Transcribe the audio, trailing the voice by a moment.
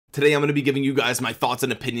Today I'm going to be giving you guys my thoughts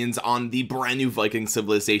and opinions on the brand new Viking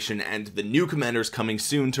civilization and the new commanders coming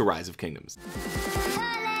soon to Rise of Kingdoms.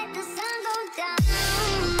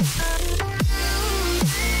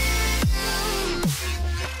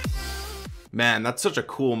 Man, that's such a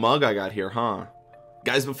cool mug I got here, huh?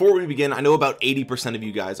 Guys, before we begin, I know about 80% of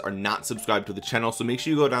you guys are not subscribed to the channel, so make sure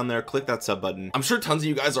you go down there, click that sub button. I'm sure tons of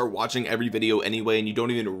you guys are watching every video anyway and you don't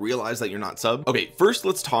even realize that you're not subbed. Okay, first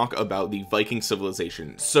let's talk about the Viking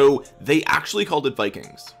civilization. So they actually called it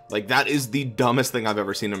Vikings. Like, that is the dumbest thing I've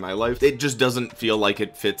ever seen in my life. It just doesn't feel like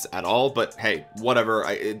it fits at all, but hey, whatever,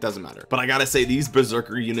 it doesn't matter. But I gotta say, these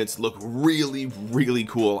berserker units look really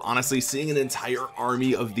cool. Honestly, seeing an entire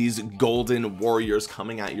army of these golden warriors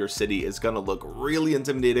coming at your city is gonna look really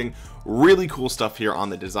intimidating. Really cool stuff here on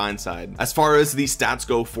the design side. As far as the stats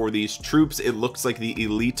go for these troops, it looks like the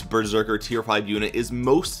elite berserker tier 5 unit is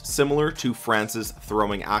most similar to France's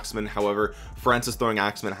throwing axeman. However, France's throwing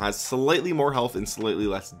axeman has slightly more health and slightly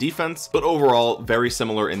less defense, but overall very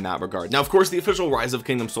similar in that regard. Now, of course, the official Rise of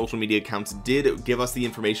Kingdoms social media accounts did give us the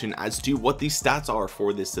information as to what the stats are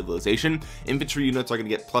for this civilization. Infantry units are going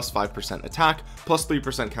to get plus 5% attack, plus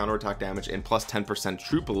 3% counterattack damage, and plus 10%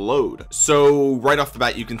 troop load. So right off the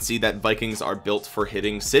bat, you can see that Vikings are built for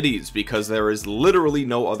hitting cities, because there is literally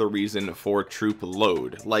no other reason for troop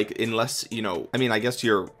load. Like, unless, you know, I mean, I guess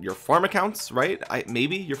your farm accounts, right?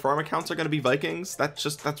 Maybe your farm accounts are going to be Vikings.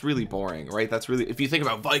 That's really boring, right? That's really, if you think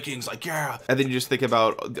about Vikings, like, yeah, and then you just think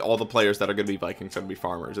about all the players that are going to be Vikings and be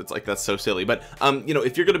farmers, it's like, that's so silly. But you know,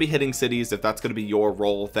 if you're going to be hitting cities, if that's going to be your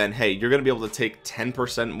role, then hey, you're going to be able to take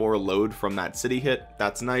 10% more load from that city hit.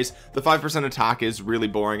 That's nice. The 5% attack is really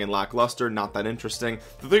boring and lackluster, not that interesting.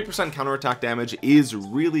 The 3% counterattack damage is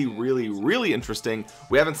really interesting.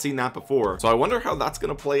 We haven't seen that before, so I wonder how that's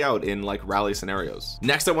going to play out in like rally scenarios.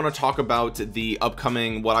 Next, I want to talk about the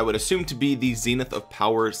upcoming, what I would assume to be the Zenith of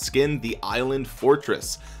Power skin, the Island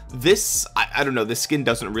Fortress. This, I don't know, this skin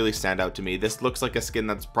doesn't really stand out to me. This looks like a skin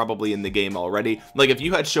that's probably in the game already. Like, if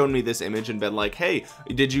you had shown me this image and been like, hey,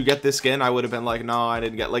 did you get this skin, I would have been like, no, I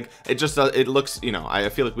didn't get. Like, it just it looks, you know, I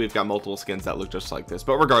feel like we've got multiple skins that look just like this.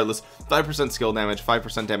 But regardless, 5% skill damage,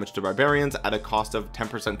 5% damage to barbarians at a cost of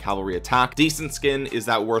 10% cavalry attack. Decent skin. Is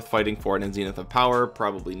that worth fighting for in Zenith of Power?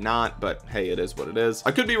 Probably not, but hey, it is what it is.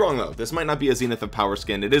 I could be wrong though. This might not be a Zenith of Power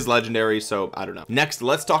skin. It is legendary, so I don't know. Next,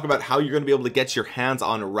 let's talk about how you're going to be able to get your hands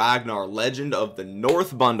on Ragnar, Legend of the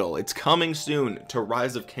North bundle. It's coming soon to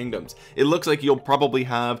Rise of Kingdoms. It looks like you'll probably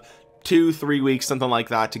have 2-3 weeks, something like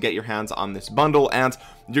that, to get your hands on this bundle, and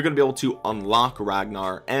you're going to be able to unlock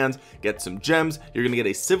Ragnar and get some gems. You're going to get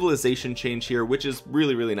a civilization change here, which is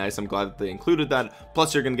really nice. I'm glad that they included that.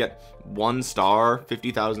 Plus, you're going to get 1 star,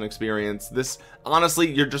 50,000 experience. This, honestly,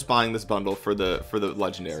 you're just buying this bundle for the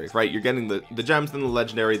legendary, right? You're getting the gems, then the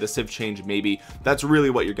legendary, the civ change, maybe. That's really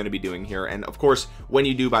what you're going to be doing here. And of course, when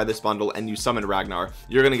you do buy this bundle and you summon Ragnar,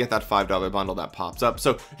 you're going to get that $5 bundle that pops up.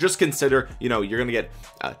 So just consider, you know, you're going to get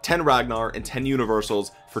 10 Ragnar and 10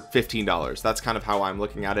 universals for $15. That's kind of how I'm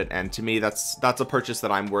looking at it, and to me, that's a purchase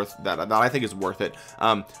that that I think is worth it.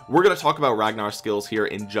 We're going to talk about Ragnar's skills here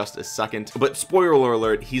in just a second, but spoiler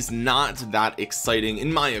alert, he's not that exciting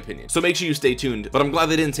in my opinion, so make sure you stay tuned. But I'm glad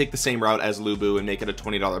they didn't take the same route as Lubu and make it a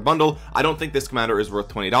 $20 bundle. I don't think this commander is worth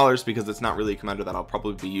 $20 because it's not really a commander that I'll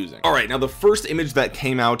probably be using. All right, now the first image that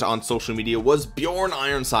came out on social media was Bjorn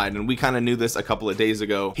Ironside, and we kind of knew this a couple of days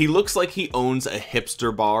ago. He looks like he owns a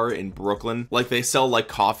hipster bar in Brooklyn. Like, they sell like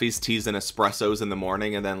coffees, teas, and espressos in the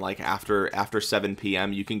morning, and then like after 7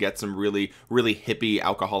 p.m. you can get some really hippie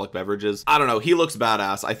alcoholic beverages. I don't know, he looks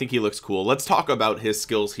badass. I think he looks cool. Let's talk about his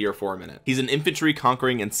skills here for a minute. He's an infantry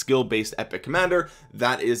conquering and skill based epic commander.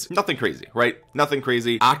 That is nothing crazy, right? Nothing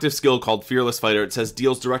crazy. Active skill called Fearless Fighter. It says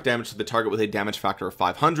deals direct damage to the target with a damage factor of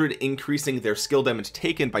 500, increasing their skill damage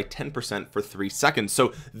taken by 10% for 3 seconds.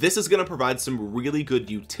 So this is going to provide some really good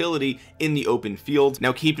utility in the open field.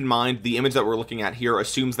 Now keep in mind, the image that we're looking at here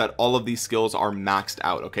assumes that all of these skills are maxed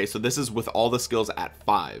out. Okay, so this is with all the skills at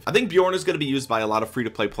 5. I think Bjorn is going to be used by a lot of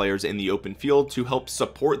free-to-play players in the open field to help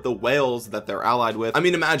support the whales that they're allied with. I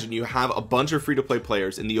mean, imagine you have a bunch of free-to-play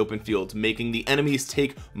players in the open field making the enemies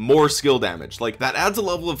take more skill damage. Like, that adds a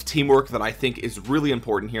level of teamwork that I think is really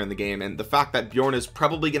important here in the game, and the fact that Bjorn is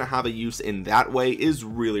probably going to have a use in that way is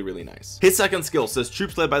really nice. His second skill says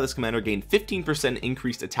troops led by this commander gain 15%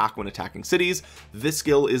 increased attack when attacking cities. This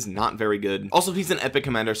skill is not very good. Also, he's an epic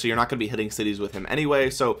commander, so you're not going to be hitting cities with him anyway,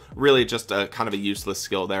 so really just a kind of a useless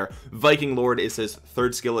skill there. Viking Lord is his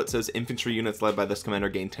third skill. It says infantry units led by this commander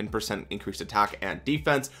gain 10% increased attack and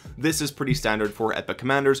defense. This is pretty standard for epic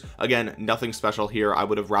commanders. Again, nothing special here. I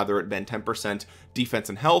would have rather it been 10% defense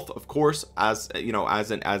and health, of course, as you know,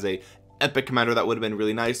 as a epic commander, that would have been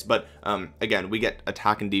really nice, but again, we get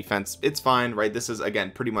attack and defense, it's fine, right? This is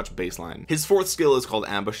again pretty much baseline. His fourth skill is called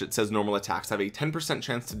ambush. It says normal attacks have a 10%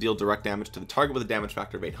 chance to deal direct damage to the target with a damage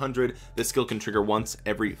factor of 800. This skill can trigger once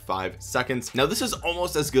every 5 seconds. Now this is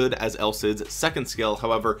almost as good as El Cid's second skill,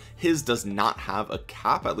 however his does not have a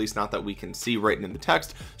cap, at least not that we can see written in the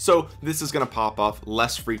text, so this is going to pop off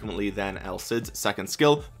less frequently than El Cid's second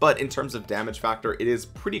skill, but in terms of damage factor it is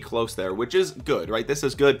pretty close there, which is good, right? This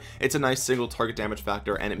is good. It's a nice single target damage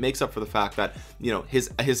factor, and it makes up for the fact that, you know,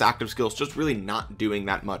 his active skills just really not doing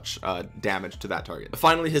that much damage to that target.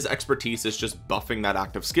 Finally, his expertise is just buffing that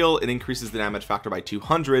active skill. It increases the damage factor by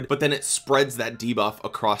 200, but then it spreads that debuff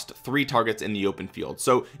across 3 targets in the open field,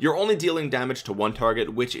 so you're only dealing damage to 1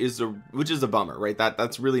 target, which is a bummer, right?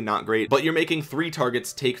 That's really not great, but you're making 3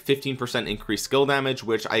 targets take 15% increased skill damage,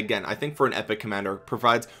 which I think for an epic commander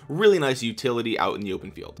provides really nice utility out in the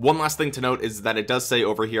open field. One last thing to note is that it does say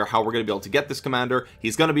over here how we're going to be able to get this commander.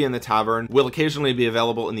 He's going to be in the tavern, will occasionally be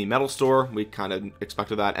available in the metal store, we kind of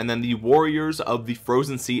expected that, and then the Warriors of the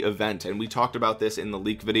Frozen Sea event, and we talked about this in the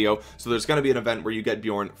leak video, so there's going to be an event where you get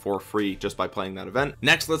Bjorn for free just by playing that event.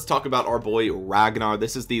 Next, let's talk about our boy Ragnar.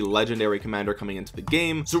 This is the legendary commander coming into the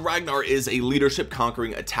game. So Ragnar is a leadership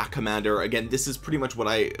conquering attack commander. Again, this is pretty much what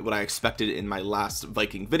I expected in my last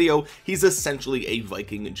Viking video. He's essentially a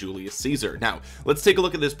Viking Julius Caesar. Now let's take a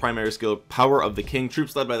look at this primary skill, Power of the King.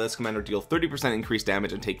 Troops led by this commander deal 30% increased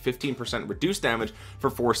damage and take 15% reduced damage for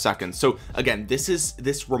 4 seconds. So again,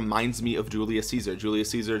 this reminds me of Julius Caesar. Julius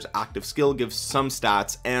Caesar's active skill gives some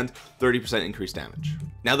stats and 30% increased damage.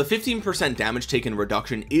 Now the 15% damage taken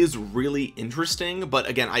reduction is really interesting, but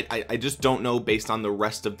again, I just don't know based on the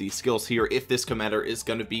rest of these skills here if this commander is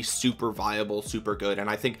going to be super viable, super good. And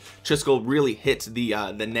I think Chiskel really hit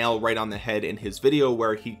the nail right on the head in his video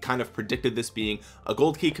where he kind of predicted this being a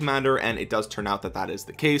gold key commander, and it does turn out that that is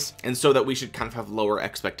the case, and so that we should kind of have lower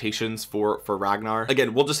expectations for Ragnar.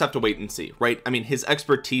 Again, we'll just have to wait and see, right? I mean, his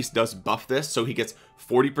expertise does buff this, so he gets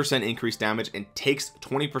 40% increased damage and takes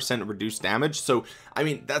 20% reduced damage. So I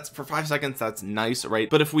mean, that's for 5 seconds, that's nice, right?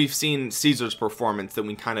 But if we've seen Caesar's performance, then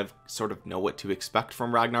we kind of sort of know what to expect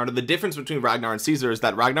from Ragnar. The difference between Ragnar and Caesar is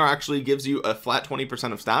that Ragnar actually gives you a flat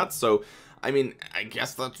 20% of stats, so I mean, I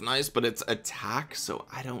guess that's nice, but it's attack, so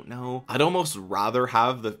I don't know. I'd almost rather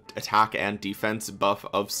have the attack and defense buff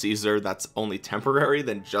of Caesar that's only temporary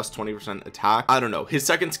than just 20% attack. I don't know. His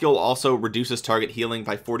second skill also reduces target healing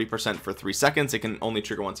by 40% for 3 seconds. It can only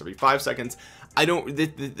trigger once every 5 seconds. I don't,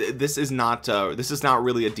 this is not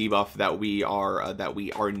really a debuff that we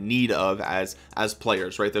are in need of as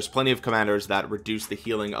players, right? There's plenty of commanders that reduce the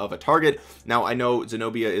healing of a target. Now I know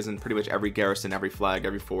Zenobia is in pretty much every garrison, every flag,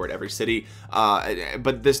 every fort, every city,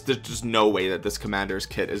 but there's just no way that this commander's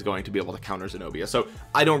kit is going to be able to counter Zenobia, so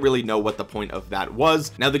I don't really know what the point of that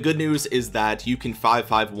was. Now the good news is that you can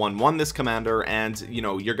 5-5-1-1 this commander, and you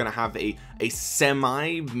know, you're gonna have a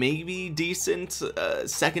semi maybe decent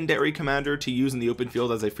secondary commander to use in the open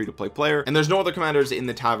field as a free-to-play player, and there's no other commanders in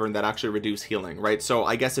the tavern that actually reduce healing, right? So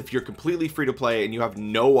I guess if you're completely free to play and you have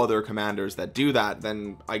no other commanders that do that,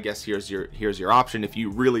 then I guess here's your option if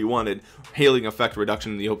you really wanted healing effect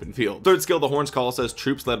reduction in the open field. Third skill, the Horns Call, says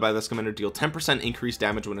troops led by this commander deal 10% increased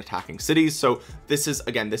damage when attacking cities. So this is,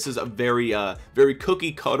 again, this is a very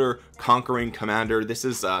cookie cutter conquering commander. This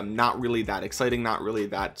is not really that exciting, not really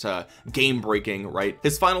that game breaking, right?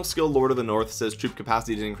 His final skill, Lord of the North, says troop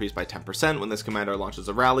capacity is increased by 10% when this commander launches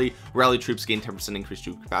a rally. Rally troops gain 10% increased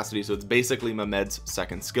troop capacity, so it's basically Mehmed's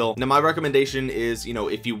second skill. Now my recommendation is, you know,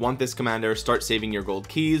 if you want this commander, start saving your gold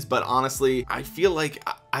keys, but honestly I feel like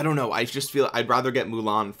I don't know, I just feel I'd rather get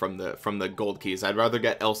Mulan from the gold keys. I'd rather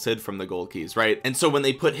get El Cid from the gold keys, right? And so when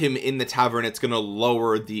they put him in the tavern, it's gonna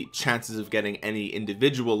lower the chances of getting any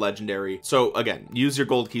individual legendary. So again, use your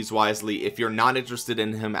gold keys wisely. If you're not interested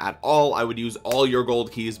in him at all, I would use all your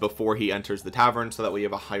gold keys before he enters the tavern, so that way you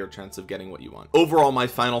have a higher chance of getting what you want. Overall, my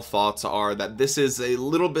final thoughts are that this is a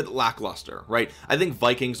little bit lackluster, right? I think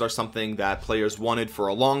Vikings are something that players wanted for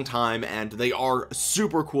a long time, and they are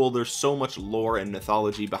super cool. There's so much lore and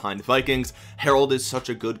mythology behind Vikings. Harold is such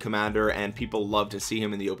a good commander and people love to see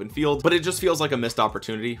him in the open field, but it just feels like a missed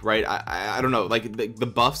opportunity, right? I don't know, like the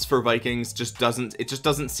buffs for Vikings just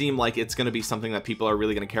doesn't seem like it's going to be something that people are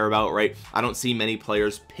really going to care about, right? I don't see many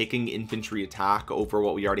players picking infantry attack over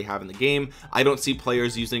what we already have in the game. I don't see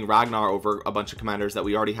players using Ragnar over a bunch of commanders that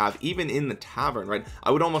we already have even in the tavern, right?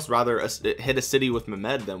 I would almost rather hit a city with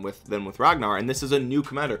Mehmed than with Ragnar, and this is a new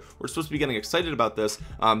commander. We're supposed to be getting excited about this,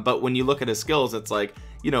 but when you look at his skills, it's like,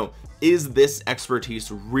 you know, is this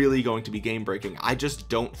expertise really going to be game breaking? I just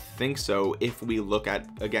don't think so if we look at,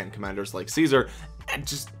 again, commanders like Caesar.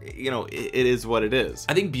 just, you know, it is what it is.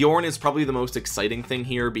 I think Bjorn is probably the most exciting thing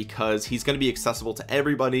here because he's going to be accessible to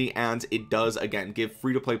everybody, and it does again give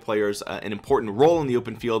free-to-play players an important role in the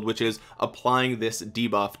open field, which is applying this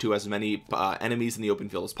debuff to as many enemies in the open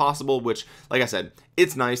field as possible, which, like I said,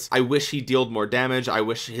 it's nice. I wish he dealt more damage. I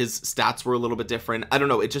wish his stats were a little bit different. I don't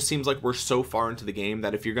know, it just seems like we're so far into the game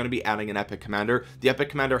that if you're going to be adding an epic commander, the epic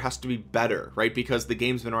commander has to be better, right? Because the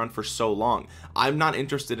game's been around for so long. I'm not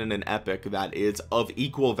interested in an epic that is of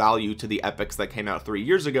equal value to the epics that came out 3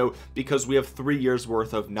 years ago, because we have 3 years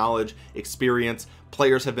worth of knowledge, experience.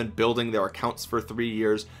 Players have been building their accounts for 3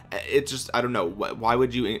 years. It just, I don't know, why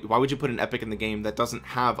would you put an epic in the game that doesn't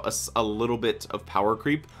have a little bit of power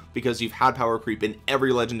creep? Because you've had power creep in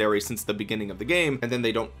every legendary since the beginning of the game, and then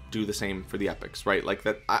they don't do the same for the epics, right? Like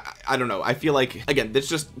that, I don't know. I feel like, again, this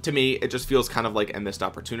just, to me, it just feels kind of like a missed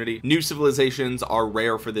opportunity. New civilizations are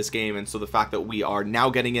rare for this game, and so the fact that we are now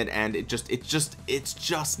getting it, and it's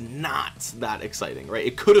just not that exciting, right?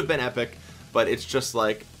 It could have been epic, but it's just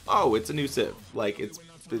like, oh, it's a new civ. Like, it's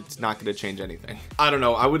not going to change anything. I don't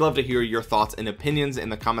know. I would love to hear your thoughts and opinions in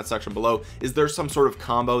the comment section below. Is there some sort of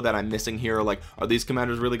combo that I'm missing here? Like, are these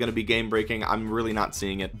commanders really going to be game breaking? I'm really not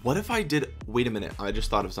seeing it. What if I did, wait a minute, I just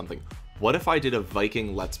thought of something. What if I did a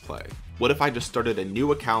Viking let's play? What if I just started a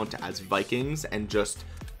new account as Vikings and just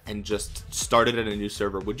started at a new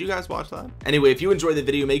server? Would you guys watch that? Anyway, if you enjoyed the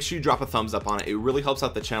video, make sure you drop a thumbs up on it. It really helps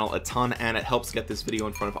out the channel a ton, and it helps get this video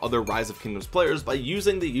in front of other Rise of Kingdoms players by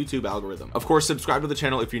using the YouTube algorithm. Of course, subscribe to the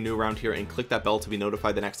channel if you're new around here, and click that bell to be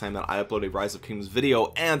notified the next time that I upload a Rise of Kingdoms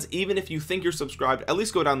video. And even if you think you're subscribed, at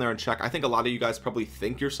least go down there and check. I think a lot of you guys probably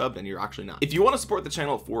think you're subbed and you're actually not. If you want to support the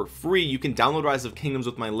channel for free, you can download Rise of Kingdoms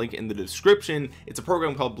with my link in the description. It's a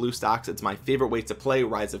program called BlueStacks. It's my favorite way to play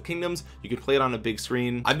Rise of Kingdoms. You can play it on a big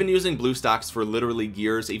screen. I've been using BlueStacks for literally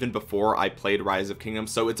years, even before I played Rise of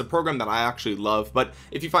Kingdoms, so it's a program that I actually love. But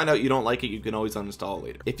if you find out you don't like it, you can always uninstall it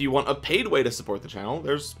later. If you want a paid way to support the channel,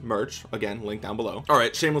 there's merch, again, link down below. All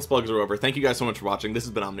right, shameless plugs are over. Thank you guys so much for watching. This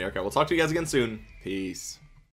has been Omniarch. I will talk to you guys again soon. Peace.